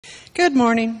Good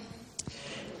morning.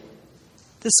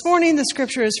 This morning the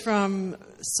scripture is from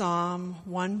Psalm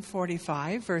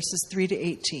 145, verses 3 to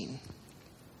 18.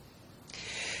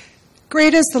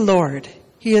 Great is the Lord.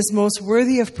 He is most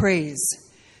worthy of praise.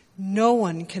 No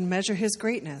one can measure his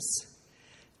greatness.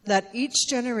 Let each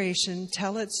generation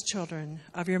tell its children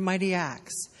of your mighty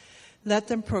acts. Let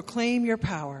them proclaim your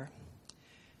power.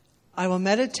 I will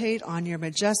meditate on your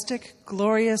majestic,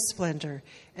 glorious splendor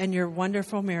and your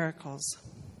wonderful miracles.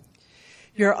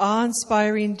 Your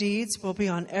awe-inspiring deeds will be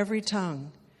on every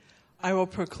tongue. I will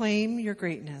proclaim your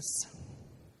greatness.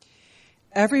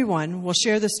 Everyone will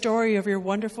share the story of your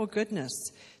wonderful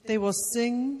goodness. They will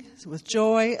sing with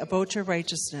joy about your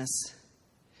righteousness.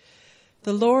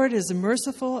 The Lord is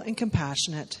merciful and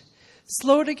compassionate,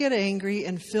 slow to get angry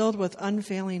and filled with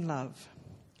unfailing love.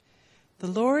 The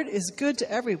Lord is good to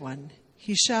everyone.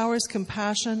 He showers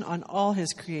compassion on all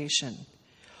his creation.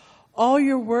 All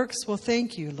your works will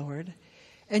thank you, Lord,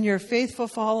 and your faithful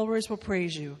followers will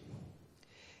praise you.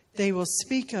 They will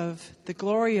speak of the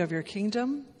glory of your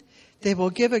kingdom. They will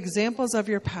give examples of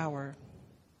your power.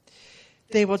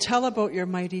 They will tell about your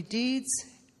mighty deeds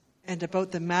and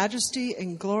about the majesty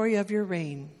and glory of your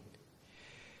reign.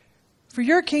 For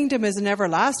your kingdom is an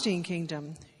everlasting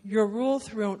kingdom, your rule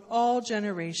throughout all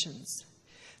generations.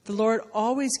 The Lord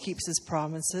always keeps his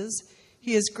promises.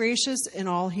 He is gracious in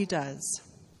all he does.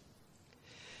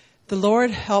 The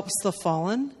Lord helps the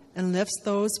fallen and lifts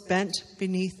those bent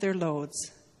beneath their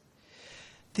loads.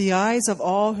 The eyes of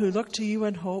all who look to you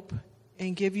in hope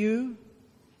and give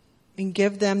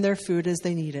them their food as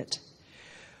they need it.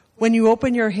 When you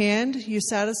open your hand, you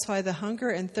satisfy the hunger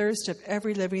and thirst of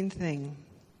every living thing.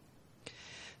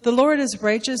 The Lord is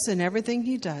righteous in everything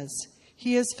he does.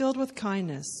 He is filled with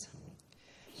kindness.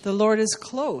 The Lord is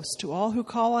close to all who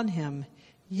call on him.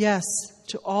 Yes,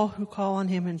 to all who call on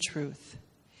him in truth.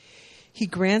 He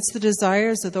grants the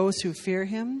desires of those who fear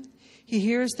him. He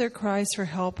hears their cries for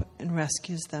help and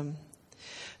rescues them.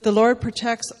 The Lord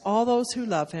protects all those who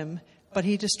love him, but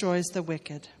he destroys the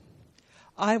wicked.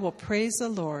 I will praise the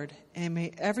Lord, and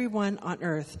may everyone on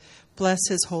earth bless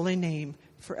his holy name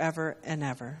forever and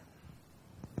ever.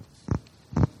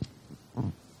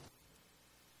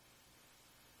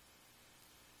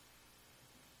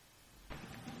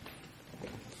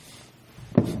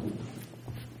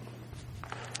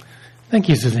 Thank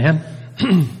you, Suzanne.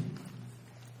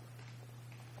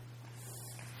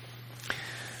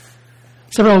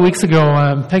 Several weeks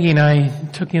ago, Peggy and I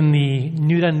took in the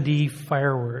New Dundee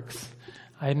fireworks.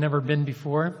 I had never been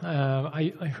before.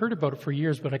 I heard about it for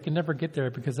years, but I could never get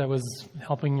there because I was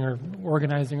helping or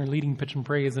organizing or leading Pitch and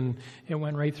Praise, and it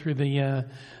went right through the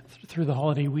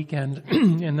holiday weekend,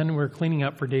 and then we were cleaning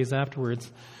up for days afterwards.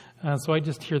 So I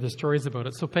just hear the stories about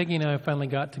it. So Peggy and I finally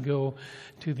got to go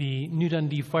to the New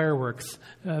Dundee fireworks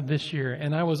this year,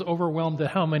 and I was overwhelmed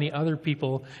at how many other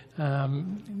people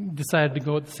decided to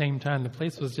go at the same time. The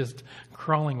place was just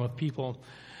crawling with people.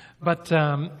 But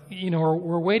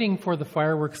we're waiting for the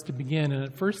fireworks to begin, and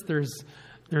at first there's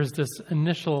this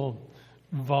initial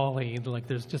volley, like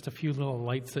there's just a few little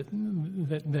lights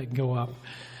that go up.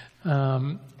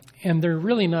 And they're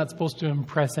really not supposed to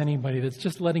impress anybody. That's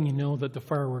just letting you know that the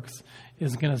fireworks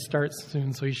is going to start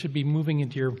soon. So you should be moving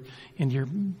into your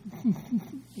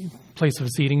place of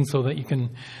seating so that you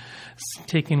can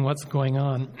take in what's going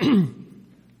on.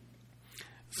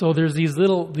 So there's these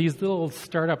little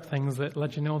startup things that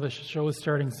let you know the show is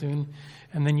starting soon,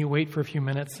 and then you wait for a few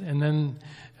minutes, and then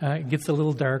it gets a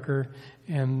little darker,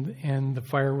 and the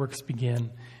fireworks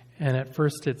begin. And at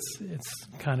first, it's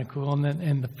kind of cool,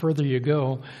 and the further you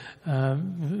go,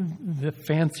 the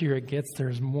fancier it gets.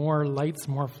 There's more lights,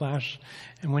 more flash,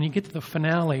 and when you get to the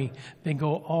finale, they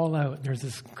go all out. There's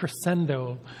this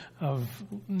crescendo of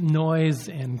noise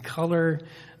and color,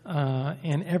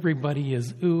 and everybody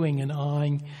is oohing and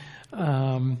aahing.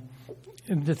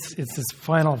 It's this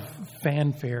final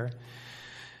fanfare.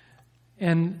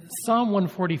 And Psalm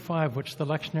 145, which the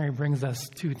lectionary brings us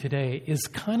to today, is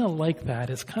kind of like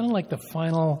that. It's kind of like the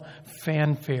final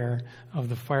fanfare of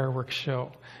the fireworks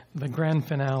show, the grand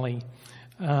finale.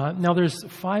 Now, there's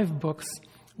 5 books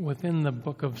within the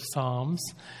book of Psalms.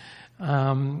 The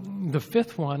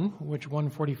 5th one, which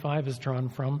 145 is drawn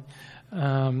from,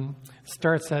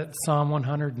 starts at Psalm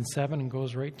 107 and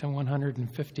goes right to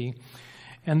 150.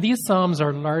 And these psalms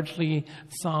are largely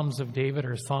psalms of David,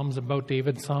 or psalms about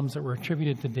David, psalms that were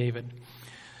attributed to David.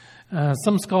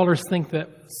 Some scholars think that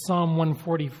Psalm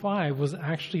 145 was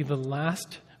actually the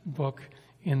last book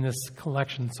in this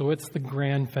collection, so it's the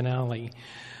grand finale.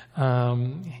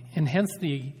 And hence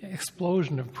the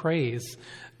explosion of praise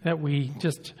that we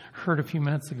just heard a few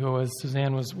minutes ago as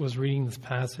Suzanne was reading this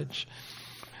passage.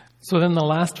 So then the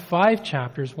last 5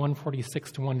 chapters,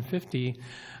 146 to 150,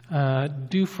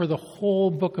 do for the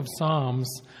whole book of Psalms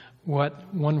what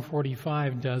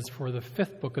 145 does for the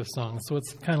 5th book of Songs. So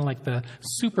it's kind of like the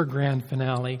super grand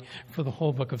finale for the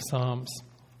whole book of Psalms.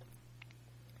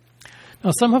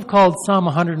 Now, some have called Psalm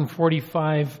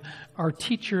 145 our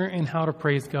teacher in how to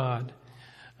praise God.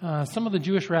 Some of the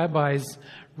Jewish rabbis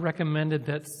recommended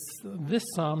that this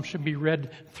psalm should be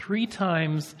read 3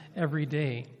 times every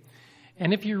day.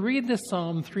 And if you read this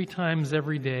psalm 3 times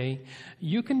every day,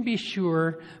 you can be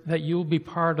sure that you will be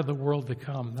part of the world to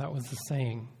come. That was the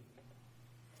saying.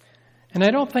 And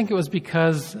I don't think it was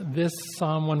because this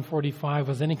Psalm 145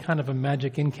 was any kind of a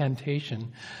magic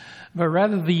incantation, but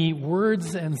rather the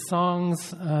words and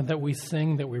songs that we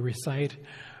sing, that we recite,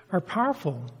 are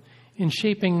powerful in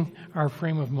shaping our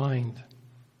frame of mind.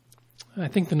 I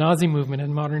think the Nazi movement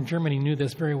in modern Germany knew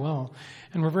this very well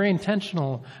and were very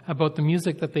intentional about the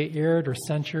music that they aired or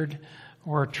censored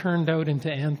or turned out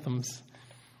into anthems.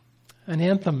 An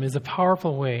anthem is a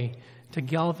powerful way to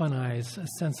galvanize a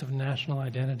sense of national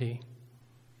identity.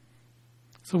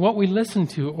 So what we listen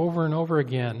to over and over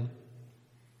again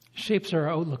shapes our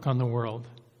outlook on the world,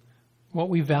 what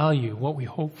we value, what we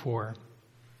hope for.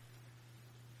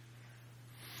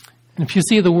 And if you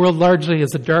see the world largely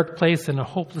as a dark place and a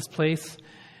hopeless place,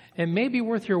 it may be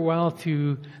worth your while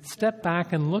to step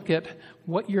back and look at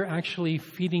what you're actually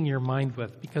feeding your mind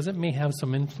with, because it may have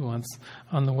some influence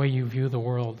on the way you view the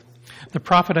world. The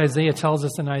prophet Isaiah tells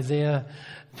us in Isaiah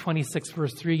 26,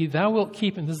 verse 3, "Thou wilt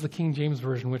keep," and this is the King James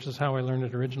Version, which is how I learned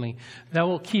it originally, "Thou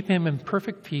wilt keep him in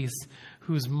perfect peace,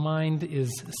 whose mind is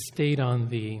stayed on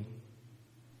thee."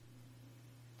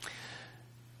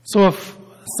 So if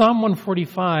Psalm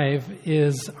 145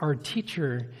 is our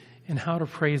teacher in how to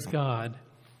praise God,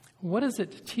 what is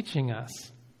it teaching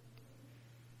us?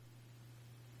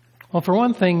 Well, for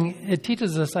one thing, it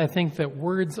teaches us, I think, that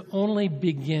words only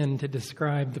begin to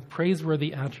describe the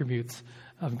praiseworthy attributes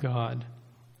of God.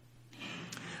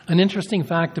 An interesting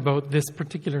fact about this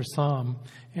particular psalm,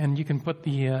 and you can put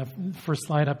the first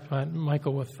slide up,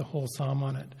 Michael, with the whole psalm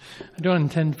on it. I don't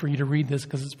intend for you to read this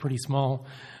because it's pretty small,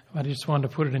 but I just wanted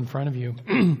to put it in front of you.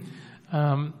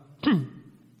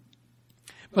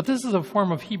 But this is a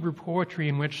form of Hebrew poetry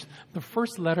in which the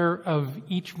first letter of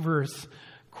each verse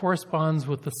corresponds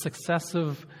with the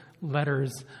successive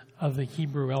letters of the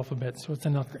Hebrew alphabet. So it's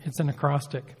an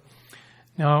acrostic.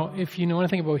 Now, if you know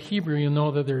anything about Hebrew, you'll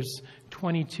know that there's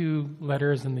 22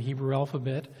 letters in the Hebrew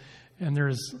alphabet, and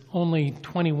there's only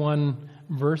 21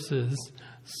 verses.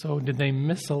 So did they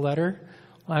miss a letter?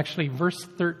 Well, actually, verse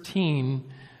 13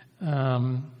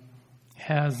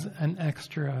 has an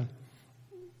extra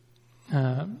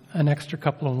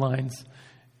couple of lines,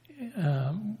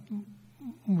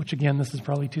 which again, this is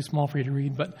probably too small for you to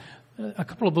read, but a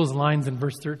couple of those lines in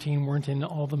verse 13 weren't in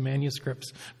all the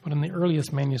manuscripts, but in the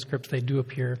earliest manuscripts they do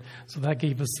appear. So that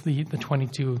gave us the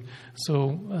 22. So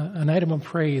an item of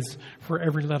praise for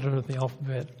every letter of the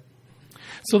alphabet.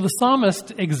 So the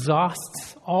psalmist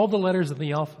exhausts all the letters of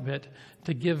the alphabet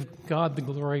to give God the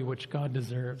glory which God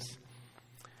deserves.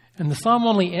 And the psalm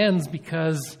only ends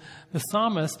because the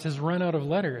psalmist has run out of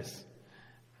letters.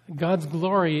 God's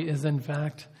glory is, in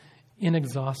fact,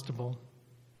 inexhaustible.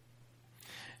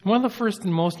 And one of the first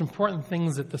and most important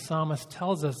things that the psalmist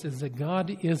tells us is that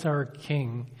God is our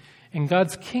king, and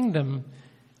God's kingdom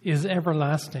is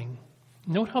everlasting.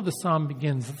 Note how the psalm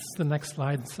begins. This is the next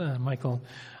slide, Michael.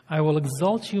 "I will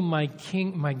exalt you, my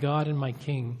king, my God and my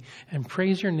king, and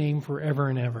praise your name forever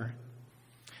and ever."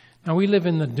 Now, we live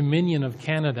in the Dominion of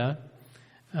Canada.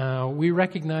 We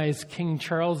recognize King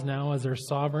Charles now as our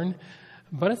sovereign,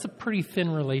 but it's a pretty thin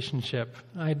relationship.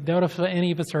 I doubt if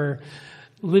any of us are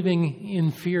living in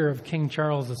fear of King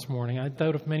Charles this morning. I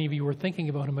doubt if many of you were thinking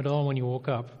about him at all when you woke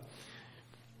up.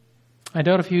 I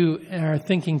doubt if you are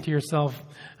thinking to yourself,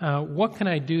 what can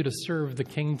I do to serve the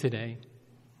king today?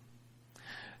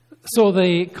 So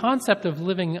the concept of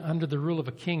living under the rule of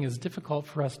a king is difficult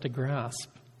for us to grasp.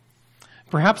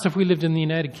 Perhaps if we lived in the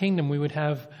United Kingdom, we would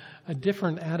have a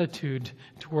different attitude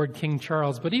toward King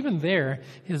Charles. But even there,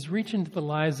 his reach into the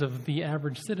lives of the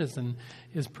average citizen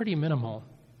is pretty minimal.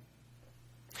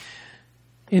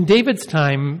 In David's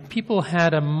time, people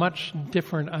had a much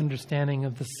different understanding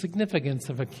of the significance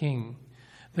of a king.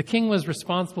 The king was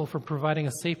responsible for providing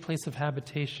a safe place of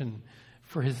habitation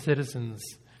for his citizens,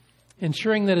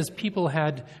 ensuring that his people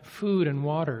had food and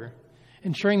water,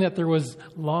 ensuring that there was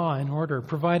law and order,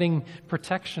 providing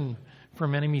protection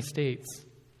from enemy states.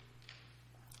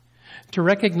 To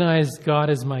recognize God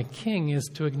as my king is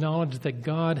to acknowledge that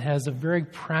God has a very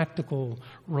practical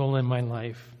role in my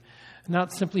life.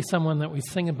 Not simply someone that we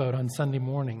sing about on Sunday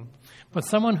morning, but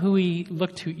someone who we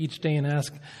look to each day and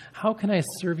ask, how can I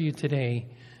serve you today,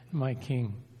 my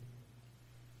King?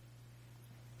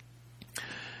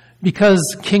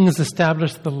 Because kings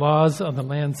established the laws of the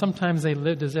land, sometimes they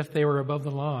lived as if they were above the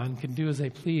law and could do as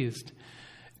they pleased.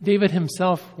 David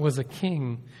himself was a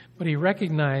king, but he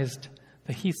recognized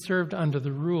that he served under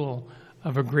the rule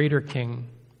of a greater king.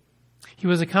 He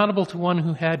was accountable to one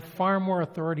who had far more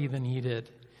authority than he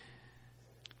did.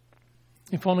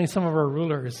 If only some of our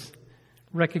rulers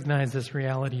recognize this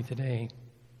reality today.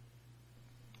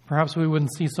 Perhaps we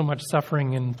wouldn't see so much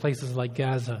suffering in places like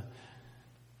Gaza,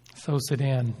 South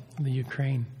Sudan, the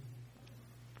Ukraine.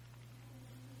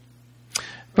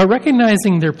 But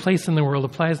recognizing their place in the world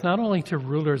applies not only to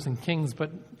rulers and kings,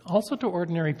 but also to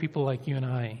ordinary people like you and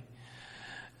I.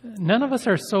 None of us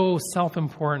are so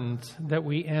self-important that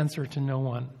we answer to no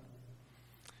one.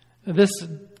 This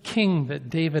king that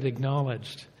David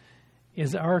acknowledged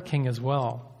is our king as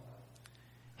well.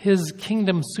 His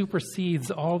kingdom supersedes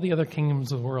all the other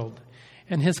kingdoms of the world.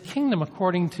 And his kingdom,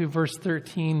 according to verse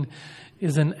 13,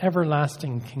 is an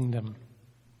everlasting kingdom.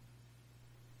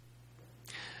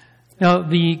 Now,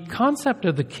 the concept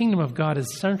of the kingdom of God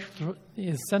is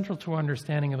central to our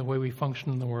understanding of the way we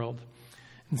function in the world.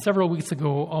 And several weeks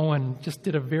ago, Owen just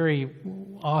did a very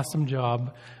awesome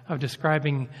job of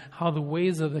describing how the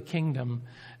ways of the kingdom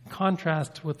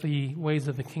contrast with the ways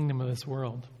of the kingdom of this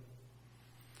world.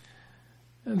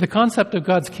 The concept of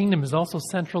God's kingdom is also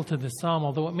central to this psalm,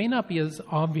 although it may not be as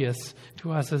obvious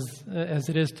to us as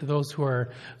it is to those who are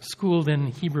schooled in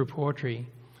Hebrew poetry.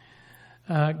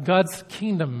 God's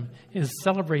kingdom is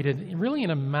celebrated really in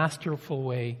a masterful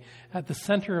way at the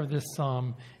center of this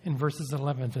psalm in verses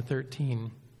 11 to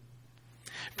 13.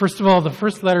 First of all, the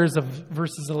first letters of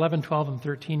verses 11, 12, and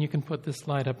 13, you can put this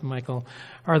slide up, Michael,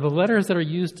 are the letters that are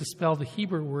used to spell the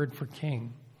Hebrew word for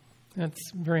king.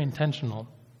 That's very intentional.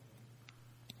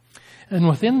 And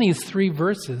within these three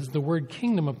verses, the word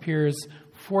kingdom appears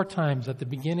 4 times at the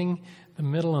beginning, the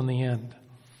middle, and the end.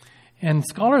 And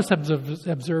scholars have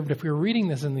observed, if we're reading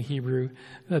this in the Hebrew,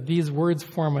 that these words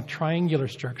form a triangular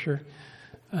structure.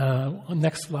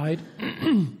 Next slide.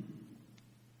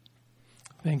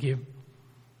 Thank you.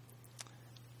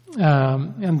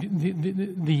 So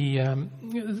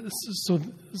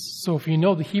if you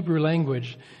know the Hebrew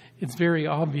language, it's very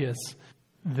obvious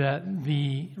that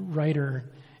the writer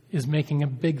is making a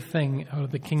big thing out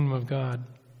of the kingdom of God.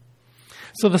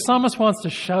 So the psalmist wants to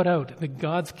shout out that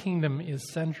God's kingdom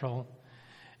is central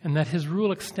and that his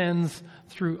rule extends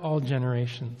through all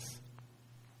generations.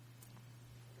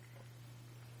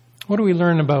 What do we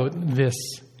learn about this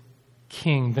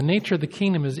king? The nature of the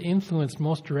kingdom is influenced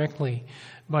most directly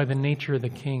by the nature of the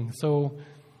king. So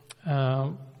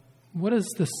what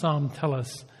does this psalm tell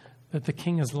us that the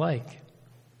king is like?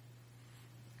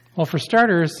 Well, for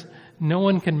starters, no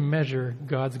one can measure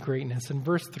God's greatness. In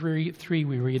verse 3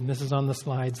 we read, and this is on the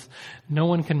slides, no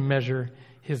one can measure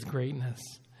his greatness.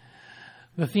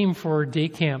 The theme for day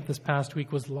camp this past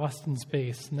week was Lost in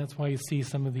Space, and that's why you see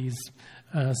some of these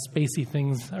spacey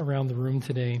things around the room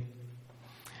today.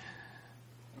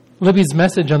 Libby's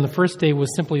message on the first day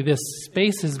was simply this: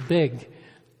 space is big,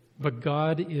 but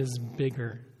God is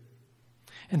bigger.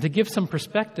 And to give some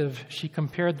perspective, she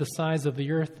compared the size of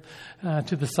the earth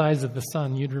to the size of the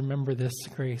sun. You'd remember this,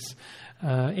 Grace.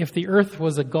 If the earth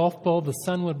was a golf ball, the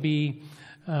sun would be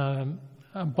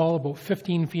a ball about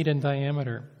 15 feet in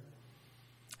diameter.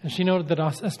 And she noted that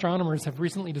astronomers have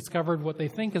recently discovered what they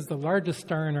think is the largest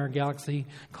star in our galaxy,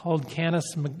 called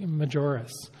Canis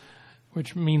Majoris,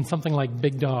 which means something like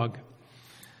big dog.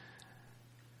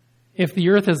 If the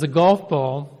earth is a golf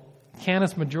ball,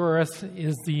 Canis Majoris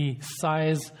is the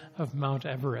size of Mount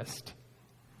Everest.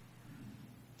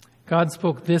 God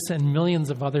spoke this and millions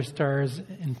of other stars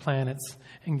and planets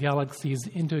and galaxies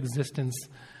into existence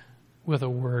with a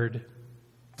word.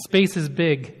 Space is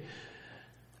big,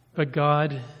 but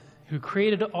God, who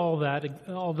created all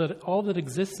that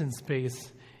exists in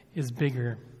space, is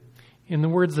bigger. In the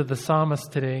words of the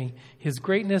psalmist today, his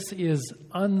greatness is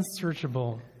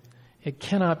unsearchable. It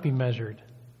cannot be measured.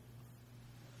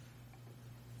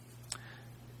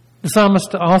 The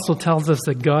psalmist also tells us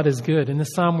that God is good. In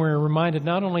this psalm, we're reminded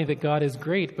not only that God is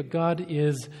great, but God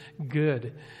is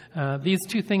good. These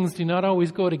two things do not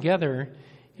always go together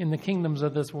in the kingdoms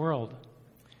of this world.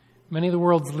 Many of the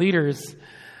world's leaders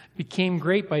became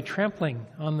great by trampling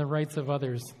on the rights of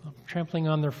others, trampling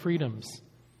on their freedoms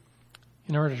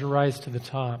in order to rise to the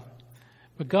top.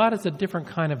 But God is a different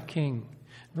kind of king.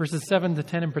 Verses 7 to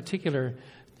 10 in particular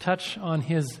touch on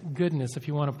his goodness, if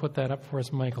you want to put that up for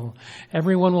us, Michael.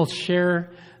 Everyone will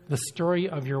share the story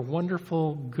of your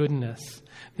wonderful goodness.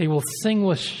 They will sing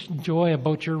with joy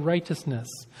about your righteousness.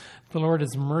 The Lord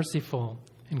is merciful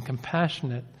and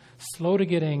compassionate, slow to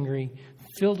get angry,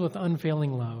 filled with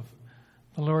unfailing love.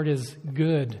 The Lord is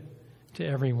good to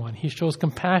everyone. He shows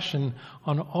compassion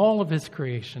on all of his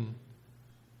creation.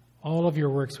 All of your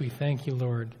works we thank you,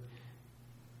 Lord.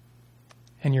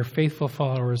 And your faithful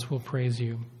followers will praise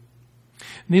you.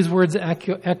 And these words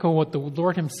echo what the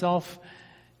Lord himself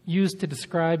used to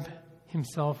describe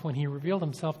himself when he revealed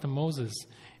himself to Moses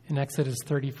in Exodus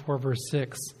 34, verse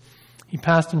 6. He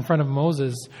passed in front of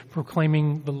Moses,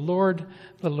 proclaiming, the Lord,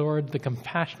 the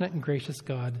compassionate and gracious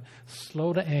God,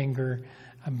 slow to anger,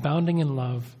 abounding in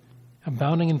love,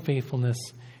 abounding in faithfulness,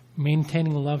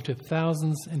 maintaining love to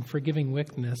thousands, and forgiving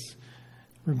wickedness,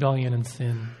 rebellion, and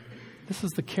sin. This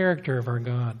is the character of our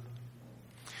God.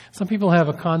 Some people have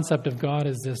a concept of God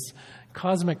as this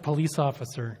cosmic police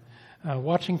officer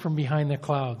watching from behind the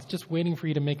clouds, just waiting for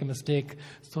you to make a mistake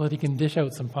so that he can dish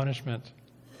out some punishment.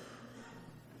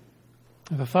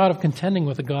 The thought of contending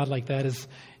with a God like that is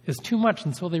too much,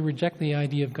 and so they reject the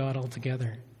idea of God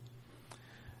altogether.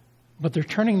 But they're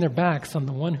turning their backs on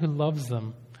the one who loves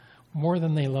them more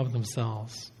than they love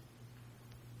themselves.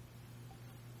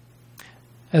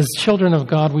 As children of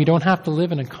God, we don't have to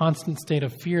live in a constant state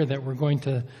of fear that we're going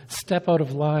to step out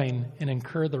of line and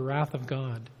incur the wrath of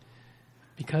God,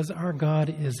 because our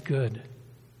God is good.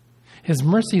 His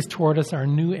mercies toward us are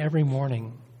new every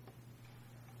morning.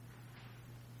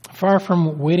 Far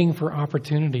from waiting for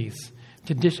opportunities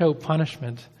to dish out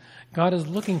punishment, God is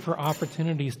looking for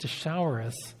opportunities to shower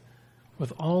us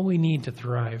with all we need to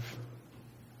thrive.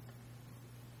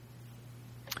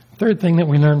 Third thing that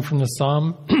we learn from the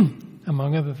psalm,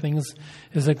 among other things,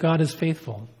 is that God is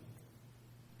faithful.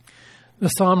 The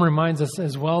psalm reminds us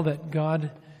as well that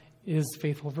God is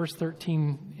faithful. Verse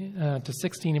 13 to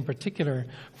 16 in particular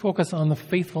focus on the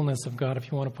faithfulness of God,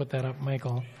 if you want to put that up,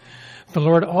 Michael. The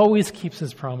Lord always keeps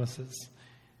his promises.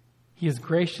 He is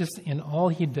gracious in all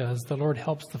he does. The Lord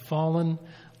helps the fallen,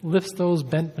 lifts those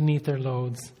bent beneath their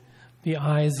loads. The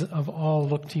eyes of all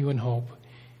look to you in hope.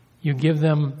 You give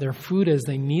them their food as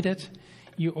they need it.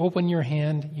 You open your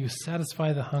hand. You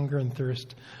satisfy the hunger and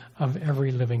thirst of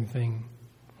every living thing.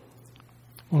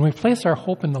 When we place our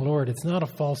hope in the Lord, it's not a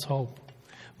false hope.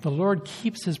 The Lord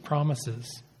keeps his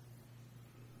promises.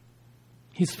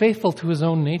 He's faithful to his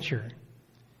own nature.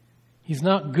 He's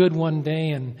not good one day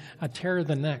and a terror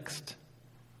the next.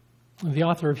 The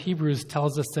author of Hebrews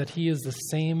tells us that he is the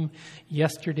same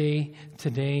yesterday,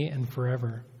 today, and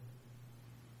forever.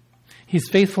 He's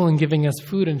faithful in giving us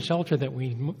food and shelter that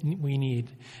we need.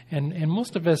 And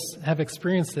most of us have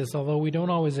experienced this, although we don't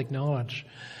always acknowledge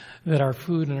that our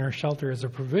food and our shelter is a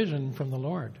provision from the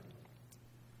Lord.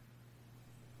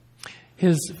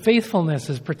 His faithfulness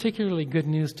is particularly good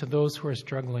news to those who are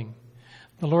struggling.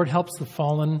 The Lord helps the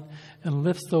fallen and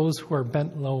lifts those who are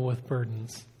bent low with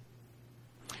burdens.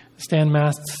 Stan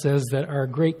Mast says that our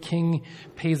great King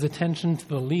pays attention to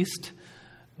the least,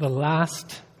 the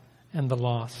last, and the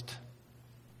lost.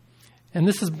 And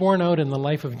this is borne out in the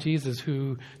life of Jesus,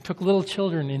 who took little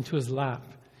children into his lap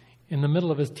in the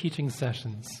middle of his teaching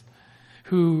sessions,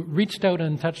 who reached out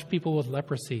and touched people with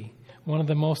leprosy, one of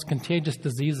the most contagious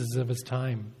diseases of his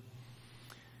time,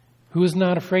 who was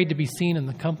not afraid to be seen in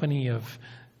the company of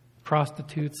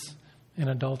prostitutes and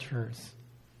adulterers.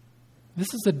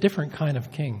 This is a different kind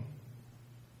of king.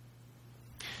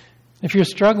 If you're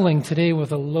struggling today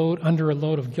with under a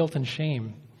load of guilt and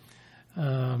shame,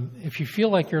 if you feel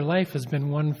like your life has been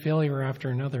one failure after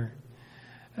another,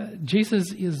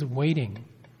 Jesus is waiting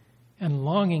and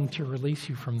longing to release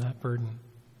you from that burden.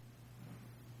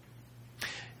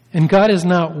 And God is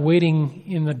not waiting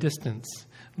in the distance.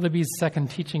 Libby's second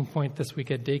teaching point this week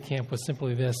at day camp was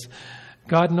simply this: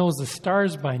 God knows the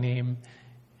stars by name,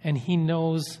 and he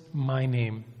knows my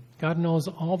name. God knows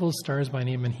all those stars by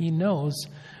name, and he knows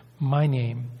my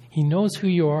name. He knows who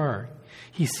you are.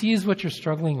 He sees what you're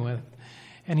struggling with,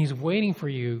 and he's waiting for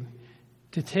you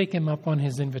to take him up on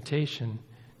his invitation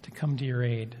to come to your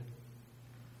aid.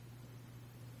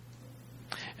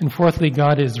 And fourthly,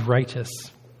 God is righteous.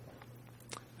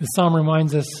 The psalm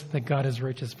reminds us that God is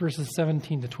righteous. Verses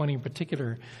 17 to 20 in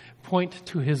particular point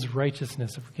to his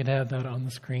righteousness, if we could have that on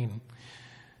the screen.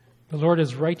 The Lord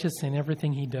is righteous in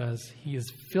everything he does. He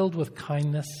is filled with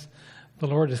kindness. The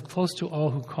Lord is close to all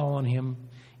who call on him,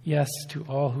 yes, to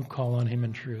all who call on him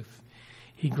in truth.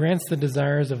 He grants the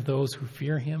desires of those who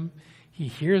fear him. He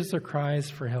hears their cries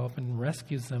for help and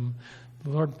rescues them. The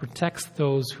Lord protects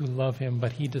those who love him,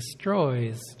 but he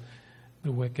destroys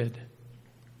the wicked.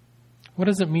 What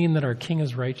does it mean that our King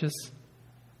is righteous?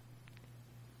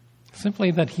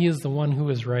 Simply that he is the one who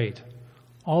is right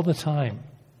all the time.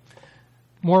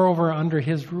 Moreover, under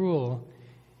his rule,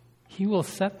 he will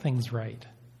set things right.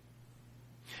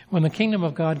 When the kingdom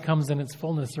of God comes in its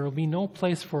fullness, there will be no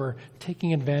place for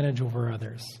taking advantage over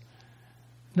others,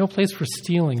 no place for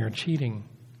stealing or cheating,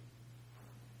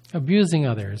 abusing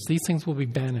others. These things will be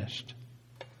banished.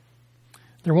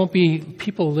 There won't be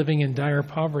people living in dire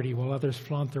poverty while others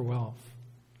flaunt their wealth.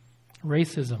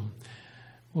 Racism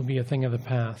will be a thing of the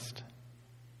past.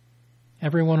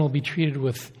 Everyone will be treated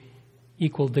with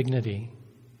equal dignity.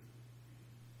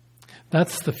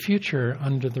 That's the future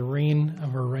under the reign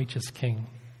of our righteous King.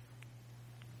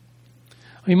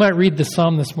 You might read the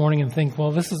psalm this morning and think,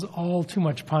 well, this is all too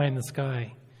much pie in the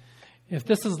sky. If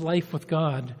this is life with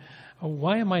God,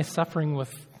 why am I suffering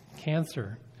with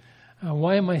cancer?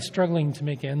 Why am I struggling to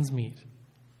make ends meet?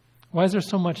 Why is there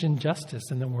so much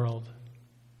injustice in the world?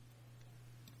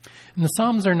 And the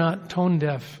Psalms are not tone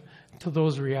deaf to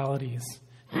those realities.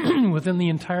 Within the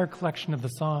entire collection of the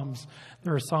Psalms,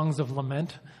 there are songs of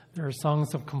lament, there are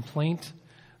songs of complaint,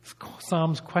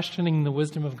 psalms questioning the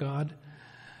wisdom of God.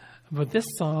 But this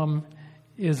psalm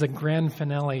is a grand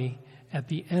finale at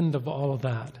the end of all of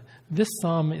that. This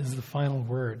psalm is the final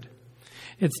word.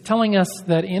 It's telling us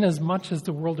that inasmuch as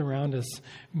the world around us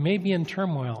may be in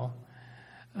turmoil,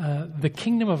 the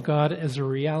kingdom of God is a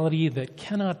reality that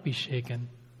cannot be shaken.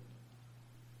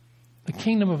 The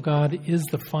kingdom of God is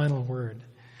the final word.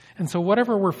 And so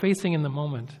whatever we're facing in the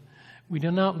moment, we do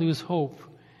not lose hope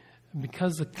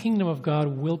because the kingdom of God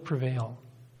will prevail.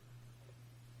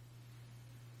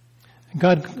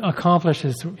 God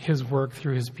accomplishes his work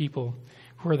through his people,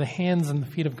 who are the hands and the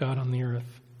feet of God on the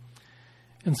earth.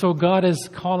 And so God is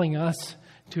calling us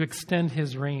to extend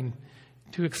his reign,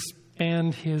 to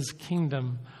expand his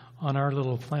kingdom on our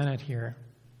little planet here.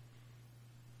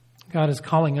 God is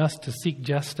calling us to seek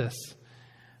justice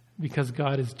because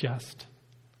God is just.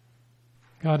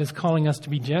 God is calling us to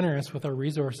be generous with our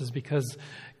resources because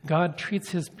God treats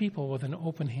his people with an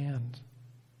open hand.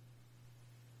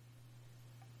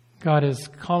 God is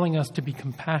calling us to be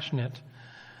compassionate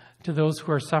to those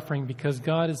who are suffering because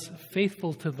God is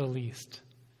faithful to the least,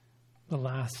 the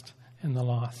last, and the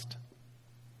lost.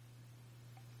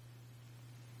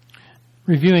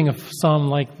 Reviewing a psalm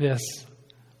like this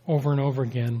over and over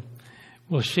again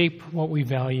will shape what we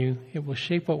value, it will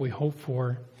shape what we hope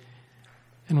for,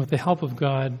 and with the help of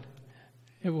God,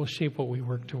 it will shape what we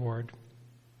work toward.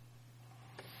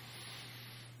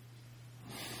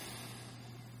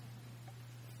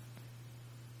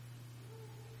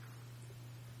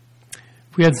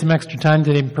 If we had some extra time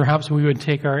today, perhaps we would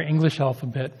take our English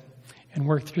alphabet and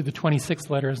work through the 26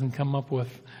 letters and come up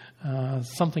with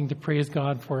something to praise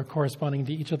God for corresponding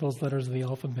to each of those letters of the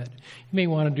alphabet. You may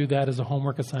want to do that as a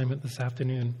homework assignment this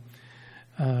afternoon.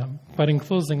 But in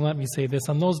closing, let me say this.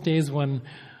 On those days when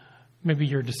maybe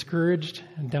you're discouraged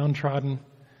and downtrodden,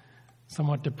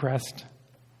 somewhat depressed,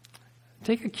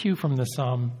 take a cue from the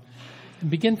psalm and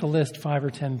begin to list 5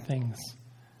 or 10 things,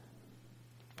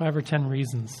 5 or 10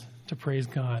 reasons to praise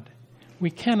God. We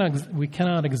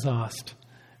cannot exhaust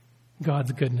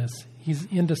God's goodness. He's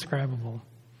indescribable.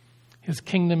 His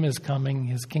kingdom is coming.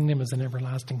 His kingdom is an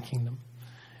everlasting kingdom.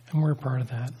 And we're a part of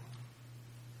that.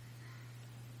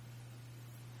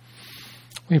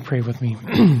 Will you pray with me?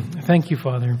 Thank you,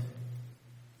 Father,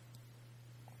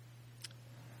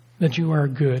 that you are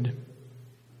good,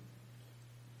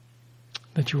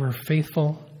 that you are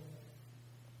faithful,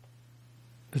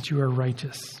 that you are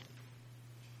righteous.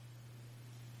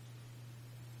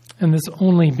 And this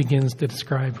only begins to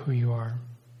describe who you are.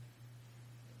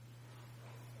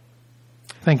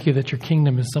 Thank you that your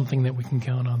kingdom is something that we can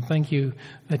count on. Thank you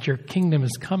that your kingdom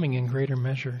is coming in greater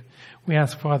measure. We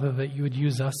ask, Father, that you would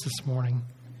use us this morning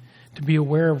to be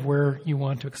aware of where you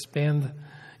want to expand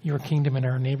your kingdom in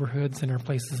our neighborhoods and our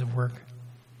places of work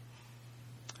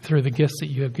through the gifts that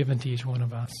you have given to each one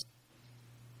of us.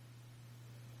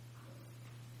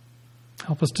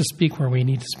 Help us to speak where we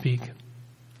need to speak,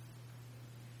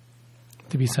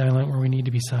 to be silent where we need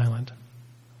to be silent.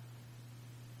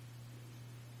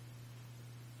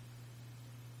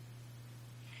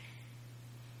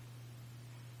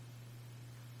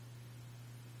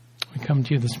 We come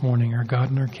to you this morning, our God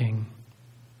and our King.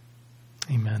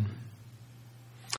 Amen.